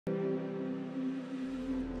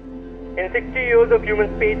In 60 years of human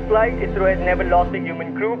spaceflight, ISRO has never lost a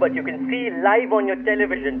human crew, but you can see live on your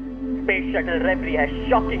television, Space Shuttle Reverie has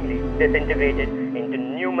shockingly disintegrated into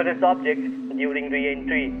numerous objects during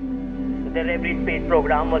re-entry. The Reverie space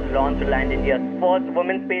program was launched to land India's first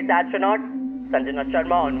woman space astronaut, Sanjana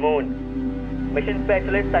Sharma, on Moon. Mission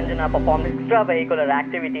specialist Sanjana performed extravehicular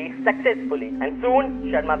activities successfully, and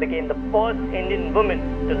soon Sharma became the first Indian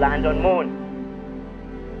woman to land on Moon.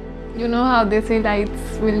 You know how they say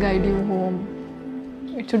lights will guide you home.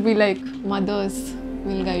 It should be like mothers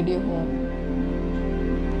will guide you home.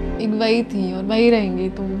 एक वही थी और वही रहेंगी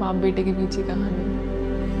तुम बाप बेटे के पीछे कहानी.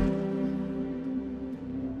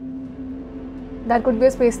 That could be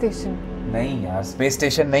a space station. नहीं यार, space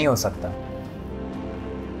station नहीं हो सकता.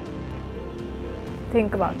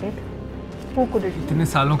 Think about it. Who could it be? इतने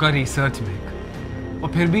सालों का research मेक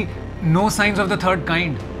और फिर भी no signs of the third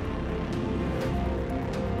kind.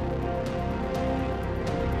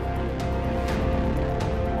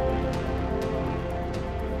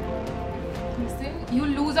 You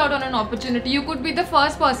lose out on an opportunity. You could be the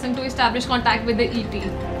first person to establish contact with the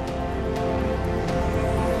ET.